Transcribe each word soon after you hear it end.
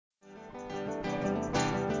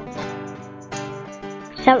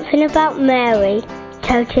Something about Mary,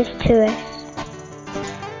 Totus2us.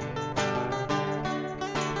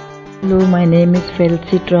 Hello, my name is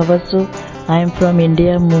Felcy. I am from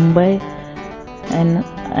India, Mumbai, and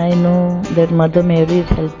I know that Mother Mary is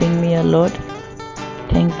helping me a lot.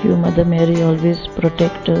 Thank you, Mother Mary. Always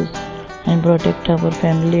protect us and protect our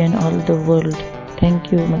family and all the world.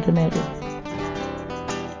 Thank you, Mother Mary.